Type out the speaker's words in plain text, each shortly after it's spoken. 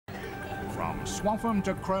from Swaffham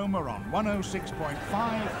to Cromer on 106.5 and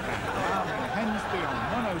down in Hensby on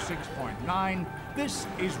 106.9, this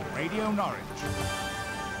is Radio Norwich.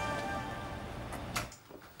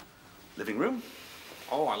 Living room?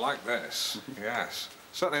 Oh, I like this. Yes.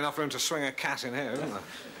 Certainly enough room to swing a cat in here, isn't there?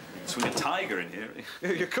 Swing a tiger in here.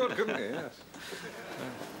 You could, couldn't you? Yes.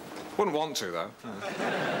 Wouldn't want to, though.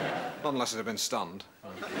 Not unless it had been stunned.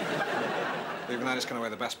 Even then, it's going to weigh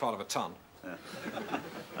the best part of a ton.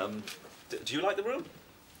 Do you like the room?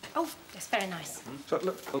 Oh, it's very nice. So,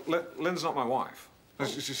 look, Lynn's not my wife.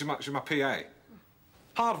 She's my PA.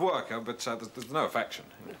 Hard worker, but there's no affection.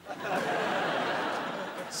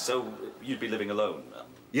 So, you'd be living alone?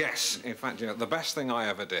 Yes. In fact, you know, the best thing I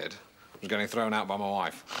ever did was getting thrown out by my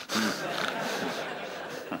wife.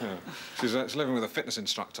 Yeah. She's living with a fitness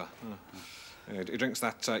instructor. Yeah. He drinks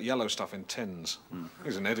that yellow stuff in tins.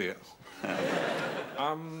 He's an idiot.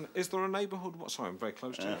 Is there a neighbourhood... Sorry, I'm very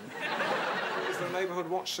close to you. Is there a neighbourhood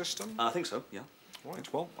watch system? I think so, yeah. Right,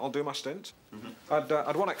 well, I'll do my stint.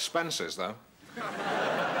 I'd want expenses, though.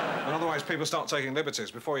 And otherwise, people start taking liberties.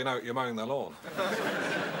 Before you know it, you're mowing their lawn.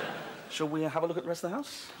 Shall we have a look at the rest of the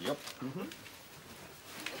house? Yep.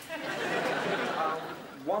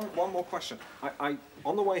 One more question.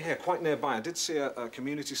 On the way here, quite nearby, I did see a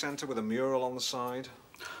community centre with a mural on the side.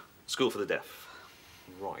 School for the deaf.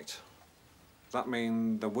 Right. Does that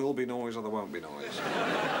mean there will be noise or there won't be noise?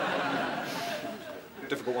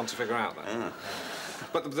 Difficult one to figure out, then.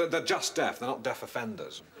 But they're just deaf. They're not deaf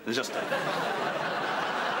offenders. They're just deaf.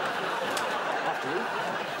 After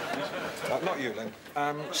you. Not you, Lynn.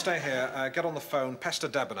 Stay here, get on the phone, pester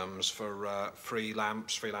Debenhams for free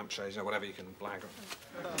lamps, free lampshades, you know, whatever you can blag.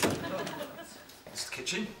 It's the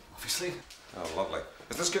kitchen, obviously. Oh, lovely.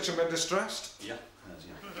 Has this kitchen been distressed? Yeah, it has,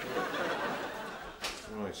 yeah.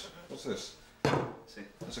 Right. What's this? See?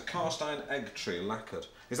 It's a cast iron egg tree lacquered.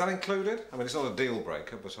 Is that included? I mean, it's not a deal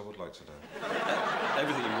breaker, but I would like to know.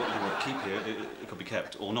 Everything you want to keep here, it could be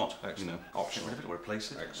kept or not. Excellent. You know, optional. Get rid of it or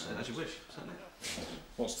replace it. Excellent. As you wish, certainly.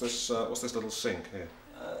 What's this little sink here?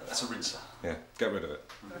 That's a rinser. Yeah, get rid of it.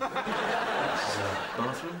 This is a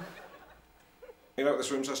bathroom. You know what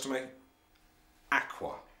this room says to me?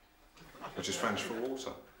 Aqua, which is French for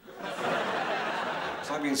water. It's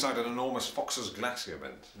like being inside an enormous Fox's Glacier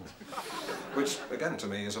mint, which, again, to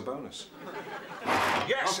me, is a bonus.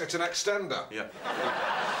 Yes, it's an extender. Yeah.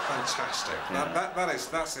 Fantastic. Yeah.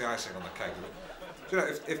 That's the icing on the cake. You know,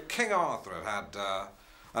 if King Arthur had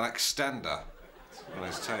an extender on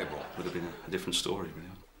his table, it would have been a different story, really.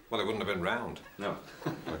 Well, it wouldn't have been round. No.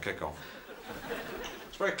 For a kick-off.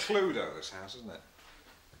 It's very Cluedo, this house, isn't it?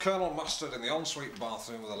 Colonel Mustard in the ensuite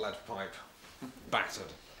bathroom with a lead pipe.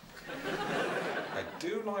 Battered. I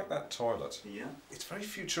do like that toilet. Yeah? It's very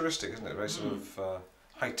futuristic, isn't it? Very sort of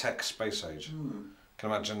high-tech space age.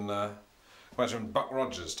 Can imagine Buck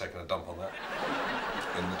Rogers taking a dump on that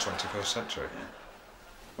in the 21st century.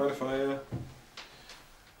 Well, if I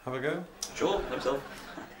have a go? Sure, hope so.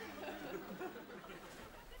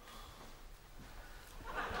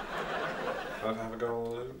 I'd have a go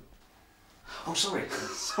alone. Oh, sorry.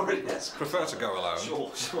 Sorry, yes. Prefer to go alone.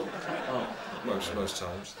 Sure. Oh. Most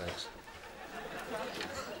times, thanks.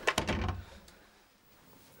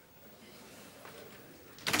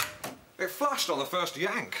 It flushed on the first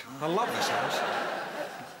yank. I love this house.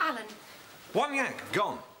 Alan. One yank,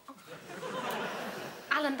 gone.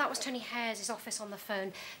 Alan, that was Tony Hare's office on the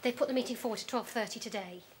phone. They put the meeting forward to 12:30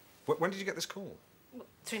 today. When did you get this call?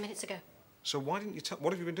 3 minutes ago. So why didn't you tell...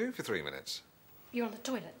 What have you been doing for 3 minutes? You're on the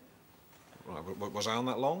toilet. Right, was I on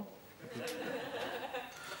that long?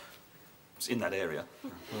 It's in that area.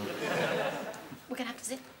 We're going to have to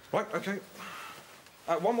zip. Right, OK.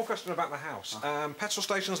 One more question about the house. Petrol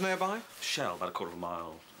stations nearby? Shell, about a quarter of a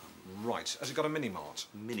mile. Right. Has it got a mini-mart?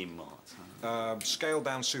 Mini-mart.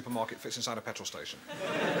 Scaled-down supermarket fits inside a petrol station.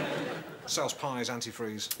 Sells pies,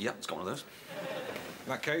 antifreeze. Yeah, it's got one of those. In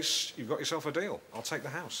that case, you've got yourself a deal. I'll take the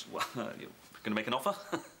house. Well, you're going to make an offer?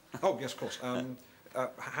 Oh, yes, of course.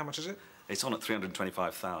 How much is it? It's on at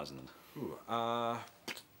 325,000. Ooh, will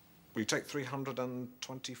you take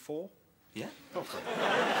 324? Yeah. Okay.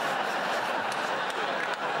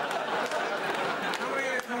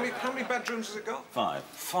 How many bedrooms has it got? 5.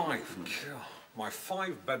 5. God, my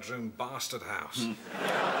 5-bedroom bastard house.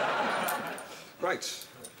 Right.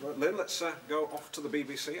 Well, Lynn, let's go off to the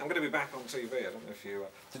BBC. I'm going to be back on TV. I don't know if you...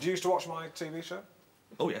 Did you used to watch my TV show?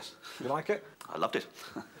 Oh, yes. You like it? I loved it.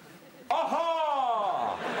 Aha!